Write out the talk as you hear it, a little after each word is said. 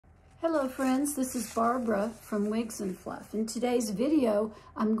Hello friends, this is Barbara from Wigs and Fluff. In today's video,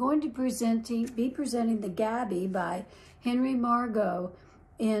 I'm going to be presenting the Gabby by Henry Margu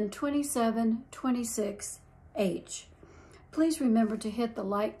in 2726H. Please remember to hit the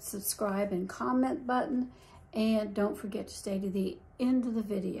like, subscribe, and comment button, and don't forget to stay to the end of the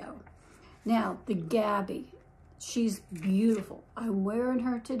video. Now, the Gabby, she's beautiful. I'm wearing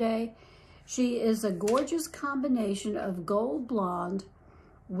her today. She is a gorgeous combination of gold blonde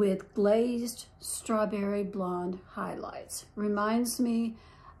with glazed strawberry blonde highlights. Reminds me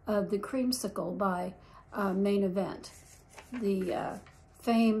of the creamsicle by Main Event, the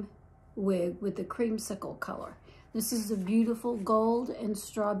Fame wig with the creamsicle color. This is a beautiful gold and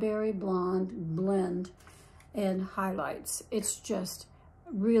strawberry blonde blend and highlights. It's just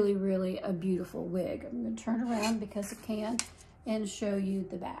really, really a beautiful wig. I'm going to turn around because I can and show you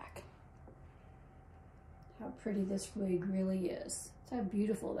the back. How pretty this wig really is. How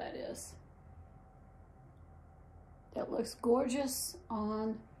beautiful that is. It looks gorgeous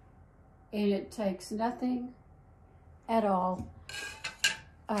on, and it takes nothing at all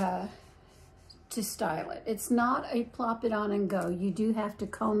to style it. It's not a plop it on and go. You do have to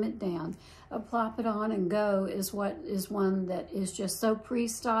comb it down. A plop it on and go is one that is just so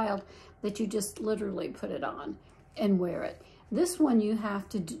pre-styled that you just literally put it on and wear it. This one you have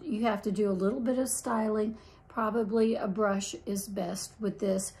to do a little bit of styling. Probably a brush is best with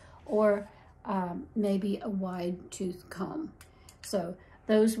this, or maybe a wide tooth comb. So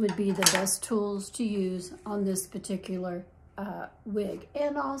those would be the best tools to use on this particular wig.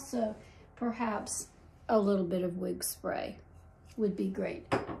 And also perhaps a little bit of wig spray would be great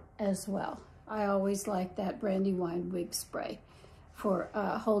as well. I always like that Brandywine wig spray for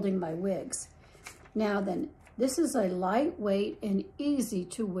holding my wigs. Now then, this is a lightweight and easy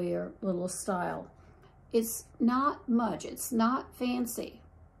to wear little style. It's not much, it's not fancy,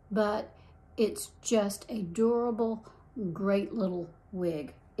 but it's just a durable, great little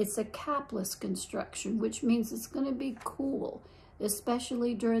wig. It's a capless construction, which means it's going to be cool,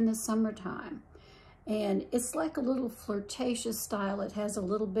 especially during the summertime. And it's like a little flirtatious style. It has a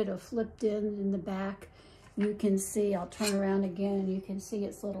little bit of flipped in the back. You can see, I'll turn around again, and you can see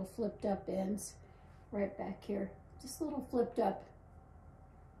its little flipped up ends right back here. Just a little flipped up,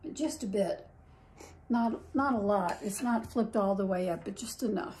 but just a bit. Not a lot. It's not flipped all the way up, but just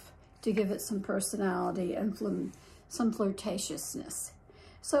enough to give it some personality and some flirtatiousness.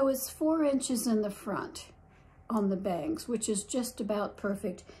 So it's 4 inches in the front on the bangs, which is just about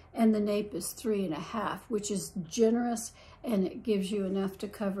perfect, and the nape is 3.5, which is generous, and it gives you enough to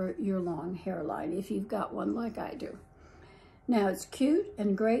cover your long hairline if you've got one like I do. Now it's cute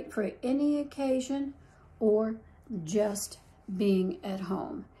and great for any occasion or just being at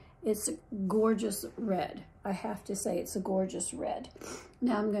home. It's a gorgeous red. I have to say it's a gorgeous red.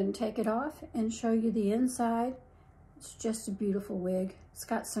 Now I'm going to take it off and show you the inside. It's just a beautiful wig. It's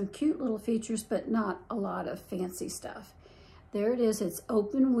got some cute little features, but not a lot of fancy stuff. There it is. It's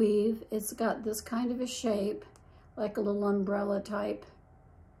open weave. It's got this kind of a shape, like a little umbrella type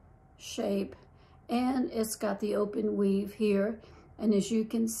shape. And it's got the open weave here. And as you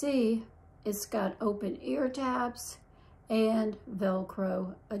can see, it's got open ear tabs and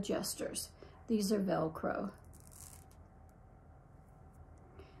Velcro adjusters. These are Velcro.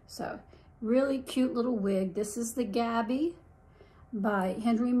 So, really cute little wig. This is the Gabby by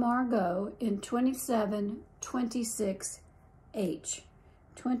Henry Margu in 2726H.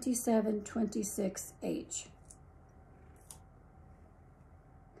 2726H.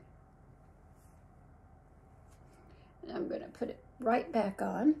 And I'm going to put it right back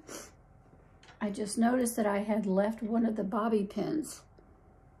on. I just noticed that I had left one of the bobby pins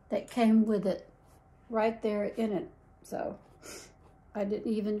that came with it right there in it. So I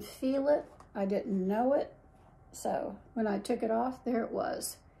didn't even feel it. I didn't know it. So when I took it off, there it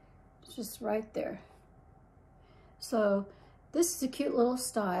was. It's just right there. So this is a cute little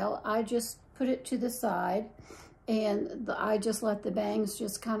style. I just put it to the side, and I just let the bangs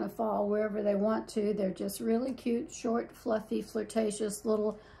just kind of fall wherever they want to. They're just really cute, short, fluffy, flirtatious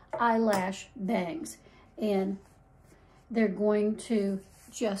little eyelash bangs, and they're going to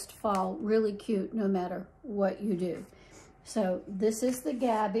just fall really cute no matter what you do. So this is the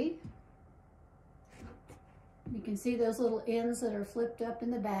Gabby. You can see those little ends that are flipped up in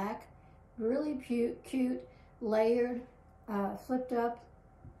the back. Really cute, layered, flipped up.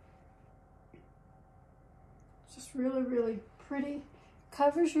 Just really, really pretty.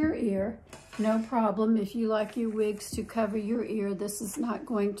 Covers your ear, no problem. If you like your wigs to cover your ear, this is not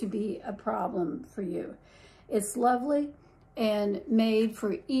going to be a problem for you. It's lovely and made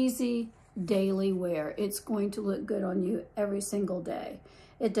for easy daily wear. It's going to look good on you every single day.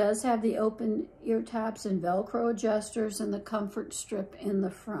 It does have the open ear tabs and Velcro adjusters and the comfort strip in the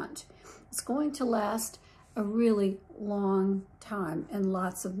front. It's going to last a really long time and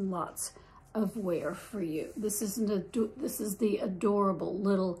lots of wear for you. This is the adorable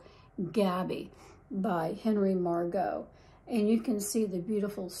little Gabby by Henry Margu. And you can see the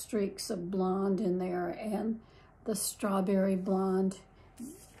beautiful streaks of blonde in there and the strawberry blonde.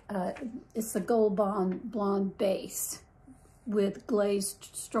 It's the gold blonde base with glazed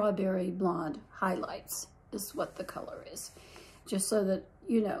strawberry blonde highlights is what the color is. Just so that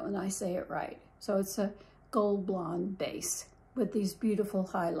you know, and I say it right. So it's a gold blonde base with these beautiful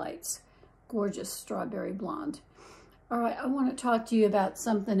highlights. Gorgeous strawberry blonde. All right, I want to talk to you about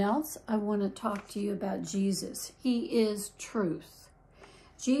something else. I want to talk to you about Jesus. He is truth.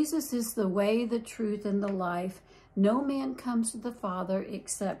 Jesus is the way, the truth, and the life. No man comes to the Father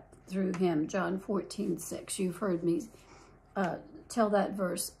except through him. John 14:6. You've heard me tell that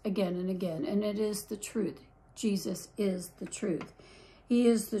verse again and again, and it is the truth. Jesus is the truth. He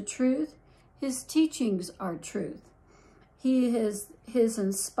is the truth. His teachings are truth. His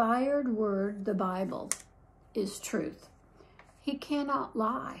inspired word, the Bible, is truth. He cannot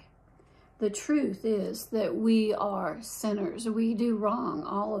lie. The truth is that we are sinners. We do wrong,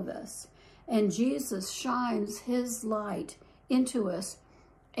 all of us. And Jesus shines his light into us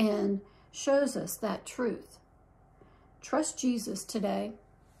and shows us that truth. Trust Jesus today.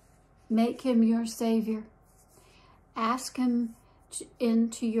 Make him your Savior. Ask him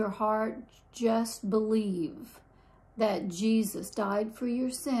into your heart. Just believe that Jesus died for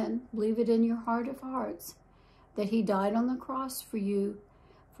your sin. Believe it in your heart of hearts, that he died on the cross for you,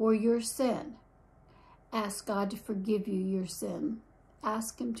 for your sin. Ask God to forgive you your sin.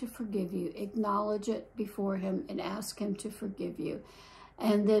 Ask him to forgive you. Acknowledge it before him and ask him to forgive you.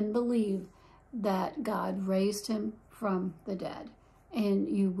 And then believe that God raised him from the dead, and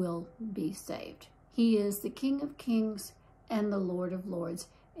you will be saved. He is the King of Kings and the Lord of Lords,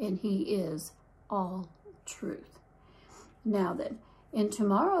 and he is all truth. Now then, in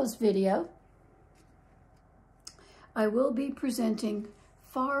tomorrow's video, I will be presenting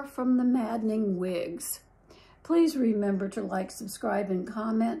Far From the Maddening Wigs. Please remember to like, subscribe, and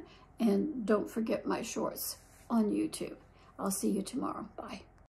comment, and don't forget my shorts on YouTube. I'll see you tomorrow. Bye.